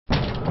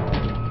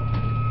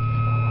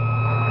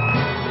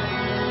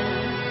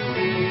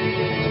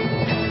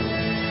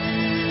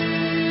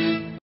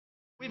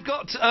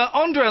got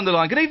Andre on the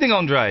line. Good evening,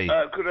 Andre.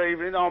 Good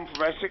evening, I'm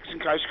from Essex, in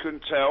case you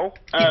couldn't tell.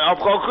 I've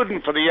got a good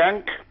one for the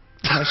Yank.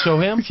 Can I show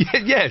him?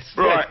 Yes.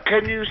 Right,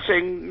 can you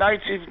sing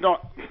Native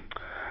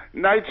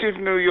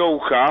New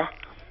Yorker,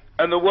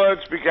 and the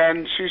words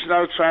began, she's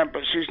no tramp,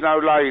 but she's no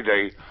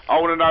lady. I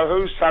want to know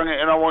who sang it,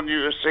 and I want you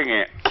to sing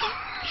it.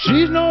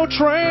 She's no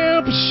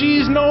tramp,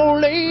 she's no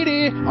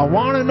lady. I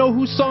want to know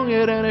who sung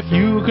it and if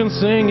you can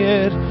sing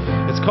it.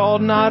 It's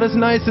called Not As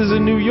Nice As a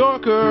New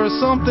Yorker or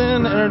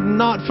something, or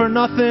Not For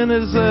Nothing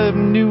As a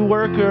New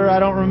Worker. I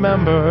don't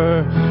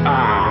remember. But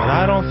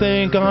I don't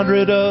think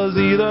Andre does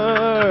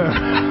either.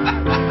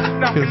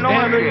 Because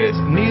Andre is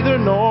neither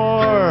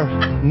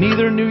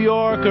New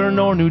Yorker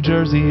nor New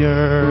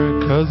Jerseyer.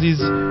 Because he's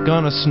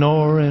gonna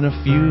snore in a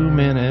few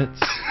minutes.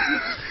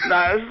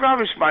 No, it's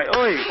rubbish, mate.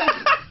 Oi,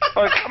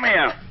 come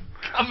here.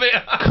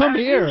 Come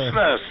here.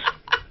 Useless.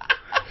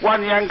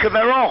 One yank and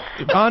they're off.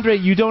 Andre,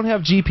 you don't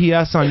have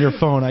GPS on your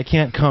phone. I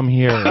can't come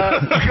here.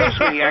 Excuse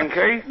me,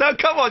 Yankee. No,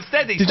 come on,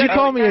 steady. Did you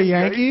call me a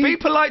Yankee? Be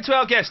polite to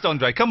our guest,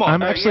 Andre. Come on.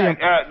 I'm actually...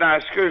 no,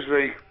 excuse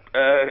me,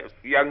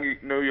 young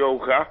New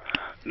Yorker.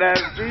 Now,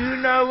 do you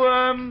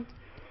know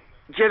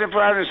Jennifer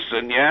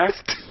Aniston, yeah?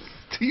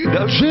 Do you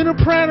know?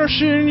 Jennifer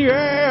Aniston,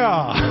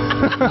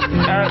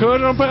 yeah.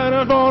 Cause I'm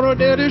planning for a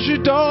daddy she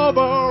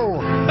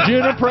double.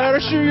 Jennifer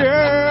Aniston,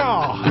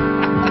 yeah.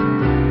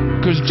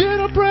 Cause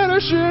Jennifer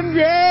Aniston,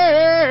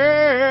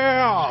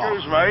 yeah.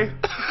 Excuse me.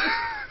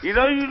 You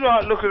know you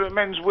like looking at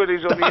men's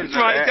willies on the That's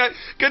internet. right.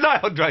 Good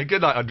night, Andre.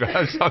 Good night, Andre.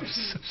 I'm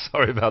so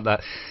sorry about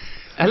that.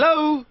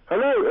 Hello?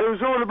 Hello, it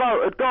was all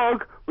about a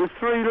dog with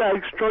 3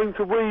 legs trying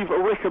to weave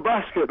a wicker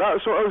basket.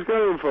 That's what I was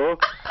going for.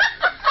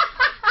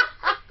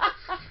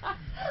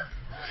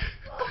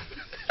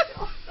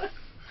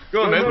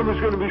 Go on, My then. mum was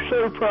going to be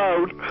so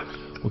proud.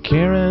 Well,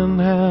 Karen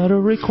had a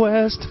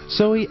request,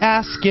 so he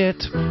asked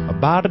it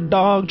about a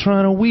dog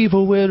trying to weave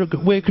a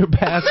wicker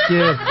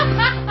basket.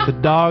 The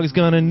dog's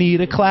gonna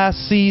need a Class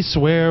C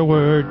swear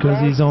word,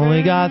 cause he's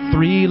only got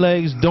 3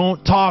 legs.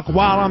 Don't talk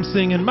while I'm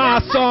singing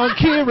my song,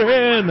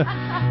 Kieran,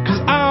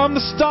 cause I'm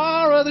the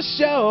star of the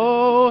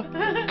show.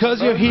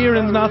 Cause your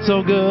hearing's not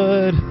so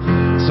good,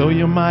 so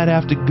you might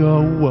have to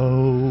go,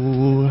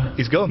 whoa.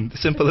 He's gone.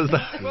 Simple as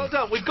that. Well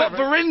done. We've got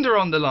Verinda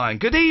on the line.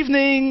 Good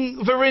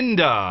evening,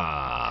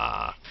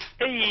 Verinda.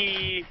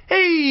 Hey.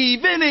 Hey,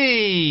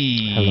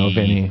 Vinny. Hello,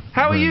 Vinny.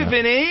 How are you,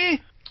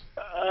 Vinny?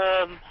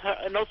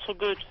 Not so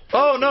good.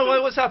 Oh, no,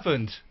 what's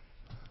happened?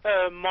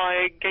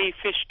 My gay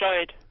fish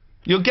died.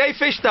 Your gay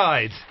fish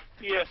died?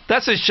 Yeah.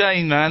 That's a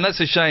shame, man. That's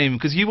a shame,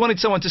 because you wanted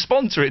someone to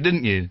sponsor it,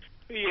 didn't you?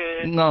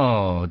 Yeah.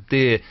 No,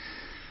 dear.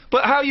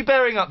 But how are you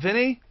bearing up,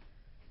 Vinny?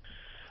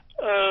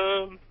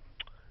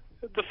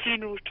 The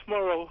funeral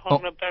tomorrow. I'm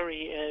gonna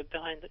bury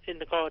in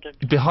the garden.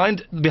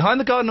 Behind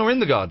the garden or in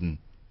the garden?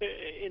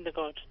 In the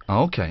garden.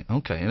 Oh, okay.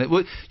 And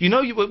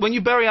when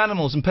you bury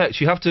animals and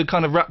pets, you have to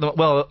kind of wrap them up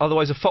well,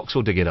 otherwise a fox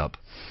will dig it up.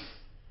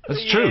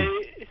 That's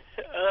true.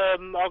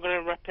 I'm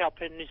gonna wrap it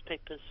up in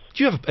newspapers.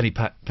 Do you have any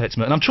pets,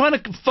 Merton? I'm trying to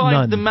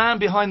find the man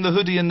behind the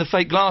hoodie and the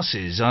fake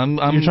glasses.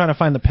 You're trying to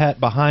find the pet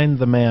behind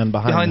the man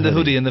behind the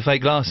hoodie and the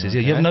fake glasses. Okay.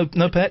 Yeah, you have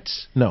no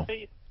pets? No.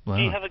 Wow.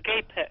 Do you have a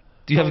gay pet?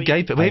 Do you have a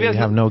gay pet? I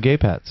have no gay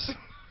pets.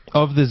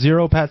 Of the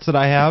 0 pets that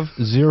I have,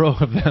 0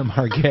 of them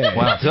are gay.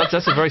 Wow,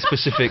 that's a very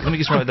specific... Let me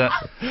just write that.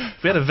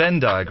 If we had a Venn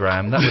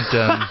diagram, that would...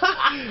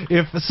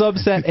 If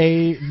subset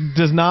A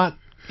does not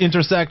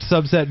intersect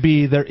subset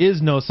B, there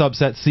is no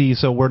subset C,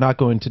 so we're not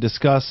going to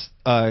discuss...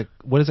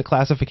 what is it?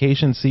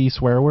 Classification C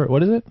swear word?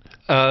 What is it?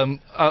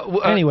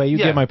 Anyway, you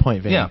get my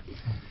point, Vinny. Yeah.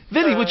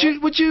 Vinny, would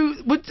you...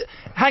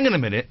 Hang on a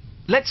minute.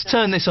 Let's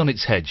turn this on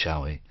its head,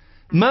 shall we?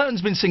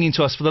 Merton's been singing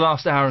to us for the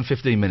last hour and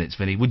 15 minutes,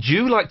 Vinny. Would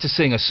you like to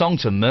sing a song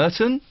to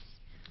Merton?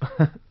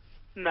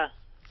 No.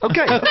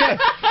 Okay.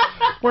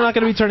 We're not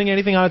going to be turning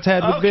anything on its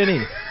head with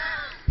Vinny.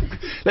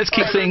 Let's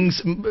keep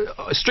things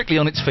strictly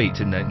on its feet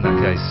in that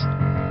case.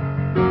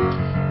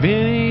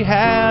 Vinny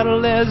had a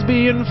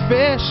lesbian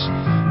fish,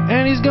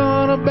 and he's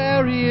gonna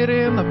bury it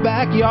in the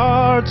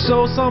backyard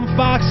so some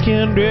fox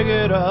can dig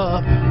it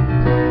up.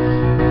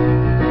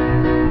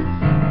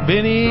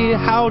 Vinny,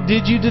 how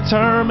did you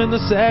determine the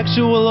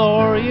sexual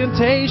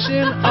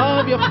orientation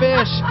of your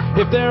fish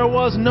if there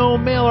was no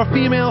male or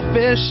female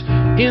fish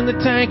in the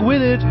tank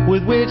with it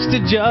with which to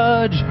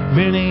judge?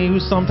 Vinny, who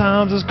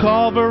sometimes is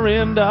called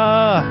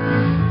Verinda,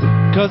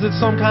 cause it's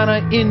some kind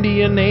of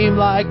Indian name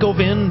like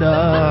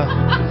Govinda.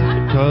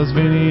 Cause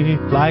Vinny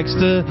likes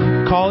to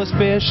call his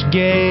fish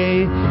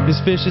gay. His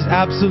fish is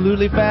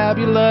absolutely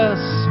fabulous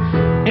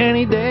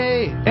any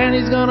day, and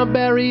he's gonna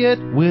bury it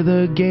with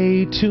a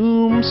gay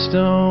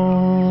tombstone.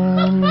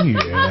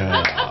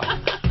 Yeah.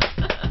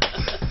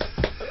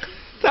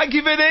 Thank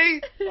you,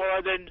 Vinny. All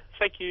right then.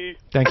 Thank you.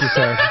 Thank you,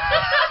 sir.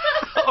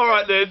 All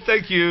right then.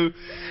 Thank you.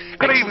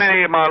 Good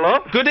evening, my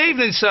love. Good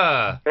evening,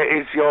 sir.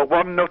 It is your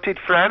one-nutted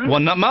friend.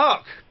 One nut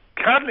Mark.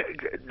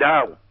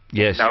 Now.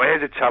 Yes. Now,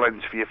 here's a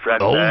challenge for your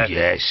friend Oh, there.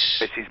 yes.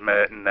 Mrs.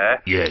 Merton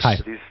there. Yes. Hi.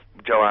 This is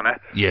Joanna.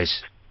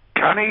 Yes.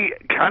 Can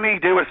he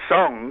do a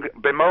song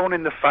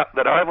bemoaning the fact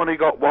that I've only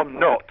got one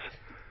nut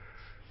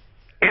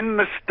in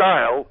the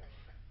style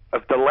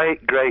of the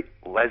late, great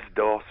Les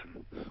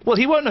Dawson. Well,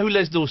 he won't know who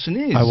Les Dawson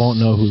is. I won't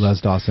know who Les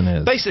Dawson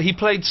is. Basically, he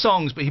played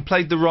songs, but he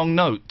played the wrong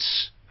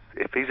notes.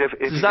 If he's a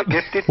that-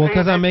 gifted Well,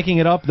 because pianist, I'm making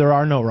it up, there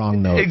are no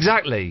wrong notes.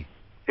 Exactly.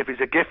 if he's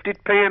a gifted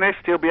pianist,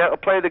 he'll be able to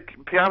play the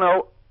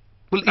piano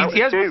Well, out he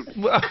has... of tune.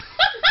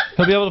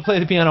 He'll be able to play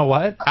the piano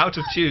what? out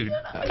of tune.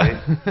 That's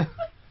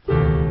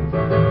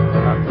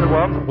the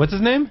one. What's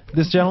his name?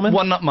 This gentleman?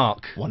 One Nut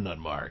Mark. One Nut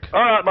Mark.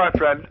 All right, my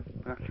friend.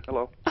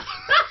 Hello.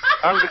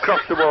 Hands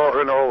across the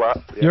water and all that.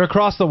 Yeah. You're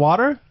across the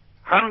water?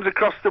 Hands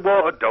across the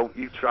water. Don't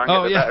you try and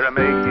get the better of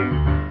me.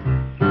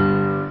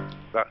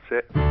 That's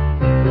it.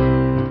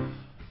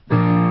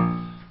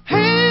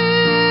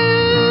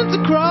 Hands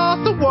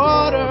across the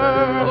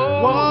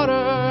water,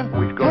 water.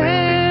 We've got it.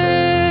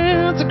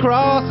 Hands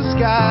across the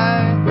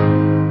sky.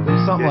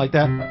 Something like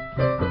that.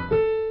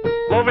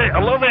 Love it.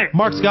 I love it.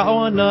 Mark's got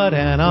one nut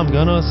and I'm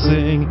gonna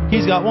sing.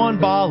 He's got one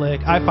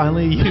bollock. I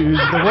finally used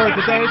the word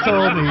that they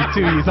told me to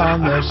use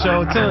on the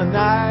show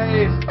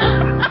tonight.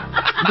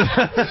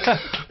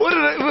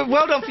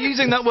 Well done for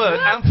using that word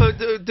and for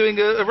doing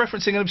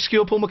referencing an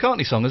obscure Paul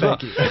McCartney song as well.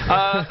 Thank you.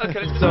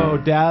 Okay. So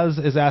Daz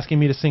is asking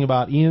me to sing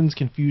about Ian's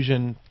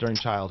confusion during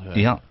childhood.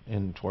 Yeah.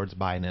 And towards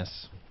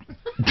bi-ness.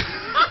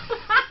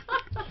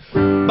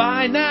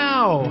 By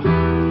now,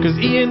 cause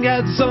Ian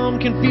got some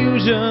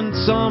confusion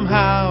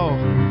somehow.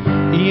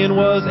 Ian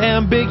was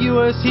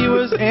ambiguous, he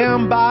was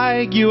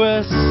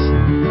ambiguous.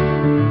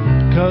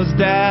 Cause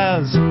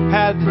Daz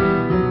had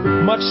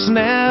much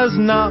snaz,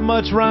 not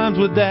much rhymes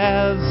with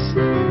Daz.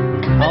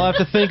 I'll have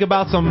to think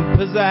about some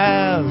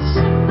pizzazz.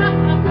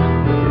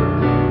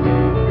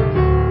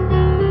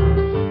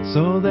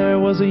 So there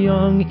was a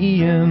young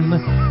Ian,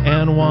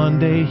 and one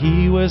day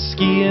he was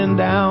skiing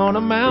down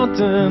a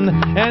mountain,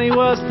 and he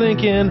was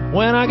thinking,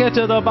 when I get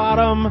to the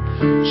bottom,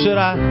 should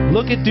I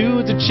look at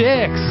dudes or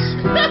chicks?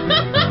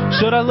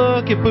 Should I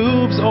look at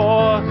boobs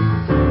or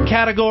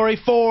category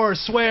 4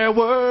 swear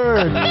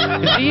words?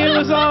 If Ian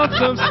was on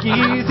some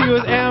skis, he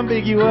was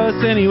ambiguous,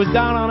 and he was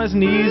down on his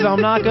knees. I'm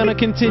not gonna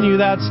continue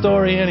that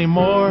story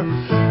anymore.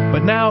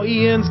 But now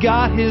Ian's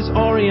got his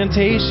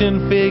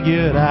orientation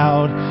figured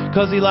out,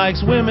 cause he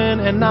likes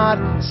women and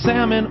not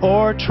salmon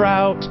or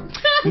trout.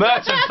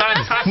 Merton,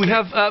 fantastic. We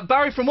have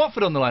Barry from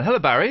Watford on the line. Hello,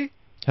 Barry.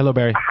 Hello,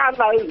 Barry.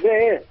 Hello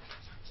there,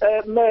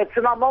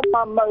 Merton. I'm on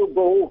my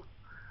mobile.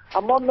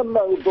 I'm on the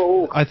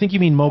mobile. I think you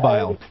mean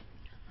mobile.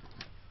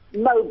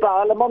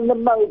 Mobile. I'm on the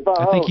mobile.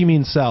 I think you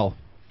mean cell.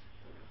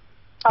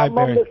 Hi, I'm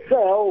on Barry. the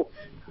cell.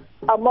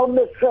 I'm on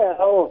the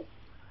cell.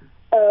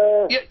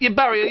 Yeah,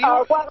 Barry,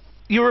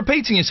 you're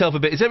repeating yourself a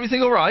bit. Is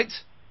everything all right?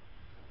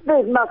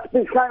 There must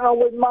be something wrong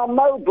with my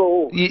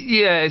mobile.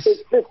 Yes.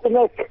 It's just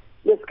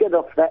let's get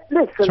off that.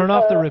 Listen. Turn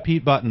off the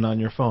repeat button on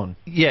your phone.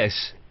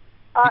 Yes.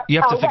 You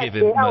have to forgive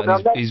him.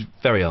 Merton. He's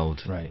very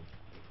old. Right.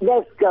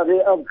 Let's got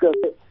it. I've got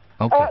it.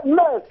 Okay.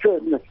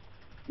 Merton,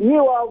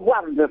 you are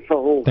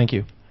wonderful. Thank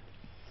you.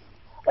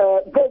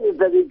 Very,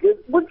 very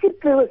good. Would you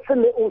do us a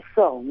little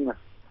song?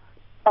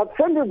 I'll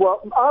tell you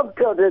what, I've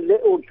got a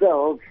little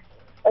dog,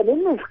 and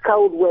in this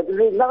cold weather,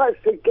 he likes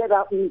to get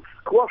up and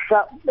squash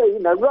up,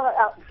 right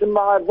up to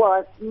my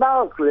wife,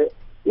 Margaret.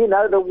 You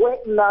know, the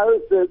wet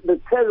nose, the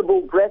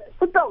terrible breath.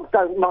 The dogs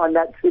don't mind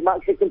that too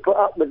much. You can put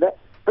up with it.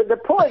 But the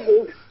point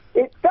is,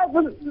 it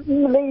doesn't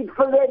need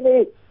for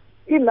any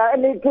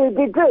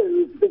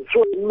doody-doos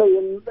between me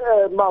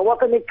and my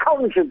wife, any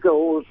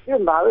conjugals,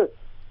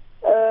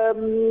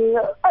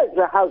 As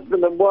a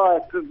husband and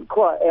wife of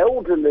quite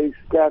elderly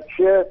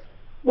stature,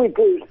 we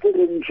do still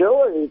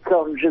enjoy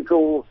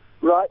conjugal,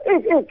 right?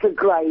 It's a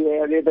grey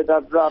area that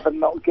I'd rather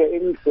not get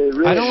into,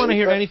 really. I don't want to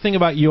hear anything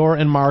about your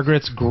and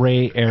Margaret's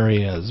grey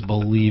areas,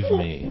 believe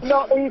me.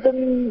 Not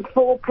even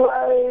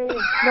foreplay,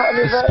 not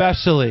any of that.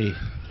 Especially,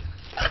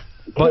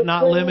 but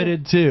not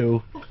limited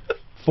to,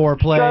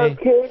 foreplay,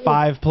 Joking.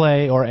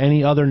 5-play, or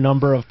any other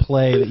number of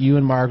play that you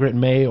and Margaret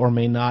may or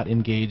may not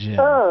engage in.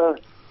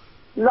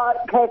 Like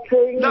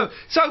petting. No.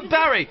 So,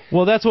 Barry.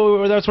 Well, that's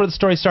where the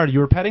story started. You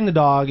were petting the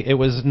dog. It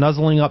was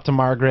nuzzling up to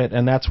Margaret,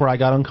 and that's where I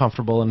got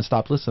uncomfortable and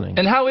stopped listening.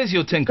 And how is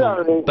your tinkle,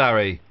 Sorry.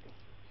 Barry?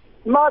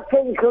 My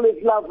tinkle is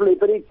lovely,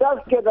 but he does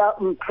get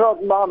up and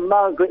prod my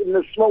Margaret in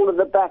the small of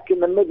the back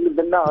in the middle of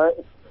the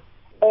night.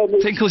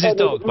 And Tinkle's his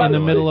dog, by In the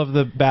way. middle of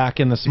the back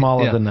and the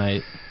small of the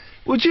night.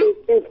 Would you?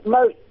 It's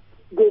most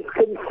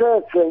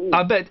disconcerting.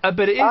 I bet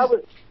it is. I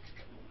was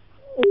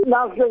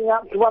nuzzling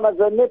up to one of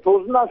the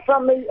nipples, and I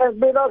suddenly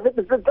realised it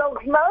was the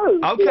dog's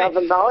nose the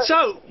other night.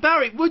 So,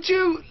 Barry, would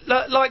you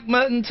like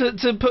Merton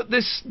to put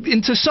this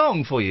into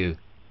song for you?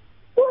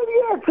 Well,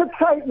 yeah, to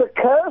take the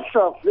curse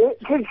off it,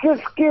 to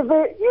just give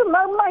it,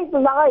 make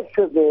light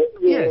of it,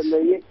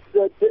 really.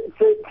 Yes.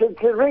 It's,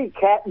 to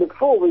recap,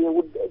 before we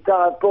all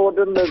die of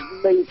boredom of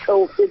me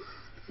talking,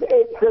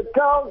 it's a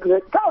dog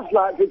that does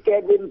like to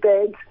get in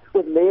bed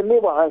with me and my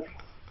wife.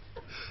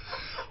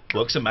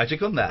 Work some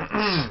magic on that.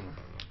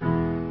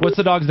 What's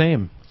the dog's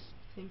name?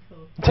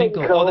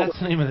 Tinkle. Oh, that's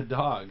the name of the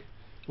dog.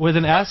 With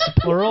an S,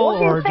 plural, What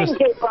do or you just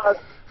think it was?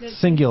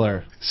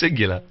 singular?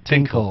 Singular.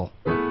 Tinkle.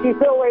 You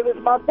thought it was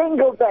my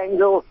dingle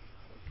dangle.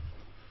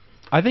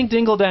 I think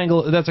dingle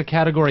dangle, that's a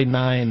category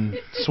 9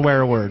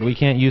 swear word. We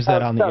can't use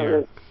that on the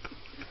air.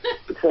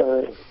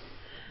 Sorry.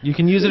 You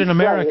can use it in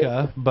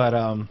America, but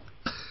Well,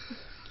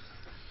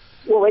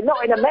 we're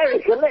not in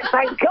America. Let's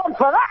thank God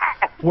for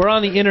that. we're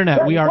on the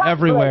internet. We are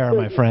everywhere,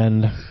 my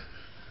friend.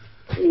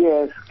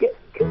 Yes.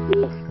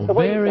 Well,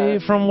 Barry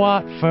from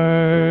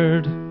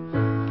Watford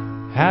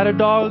had a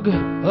dog,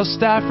 a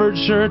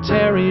Staffordshire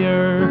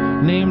Terrier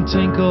named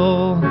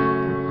Tinkle.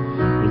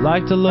 Who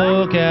liked to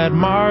look at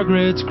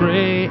Margaret's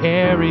grey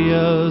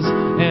areas,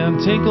 and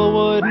Tinkle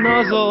would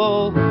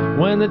nuzzle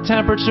when the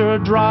temperature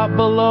dropped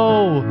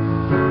below.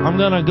 I'm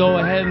gonna go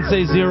ahead and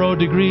say 0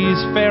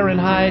 degrees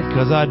Fahrenheit,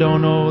 'cause I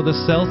don't know the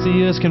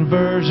Celsius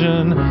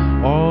conversion,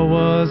 or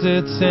was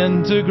it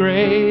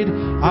centigrade?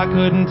 I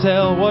couldn't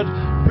tell what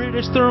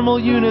British thermal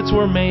units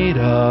were made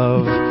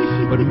of.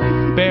 But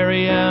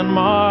Barry and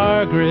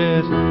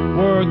Margaret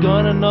were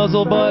gonna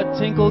nuzzle, but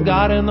Tinkle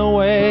got in the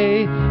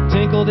way.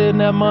 Tinkle didn't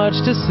have much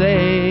to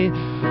say,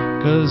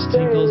 'cause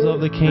Tinkle's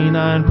of the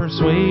canine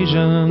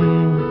persuasion.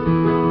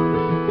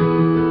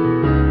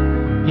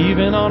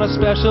 Even on a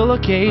special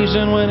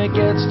occasion when it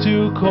gets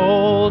too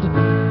cold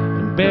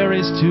and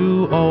Barry's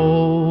too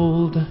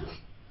old.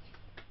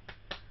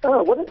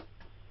 Oh, what a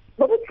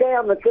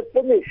downer to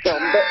finish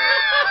on.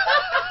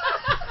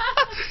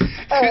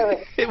 But,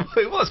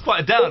 It was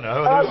quite a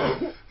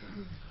downer.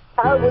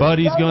 But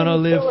he's gonna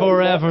live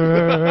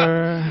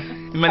forever.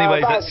 In many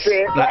ways, that's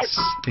it. that's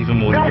even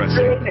more That's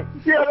depressing. it.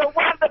 You're a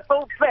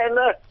wonderful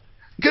fella.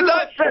 Good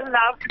night. Lots of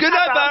love. Good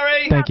night,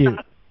 Barry. Thank you.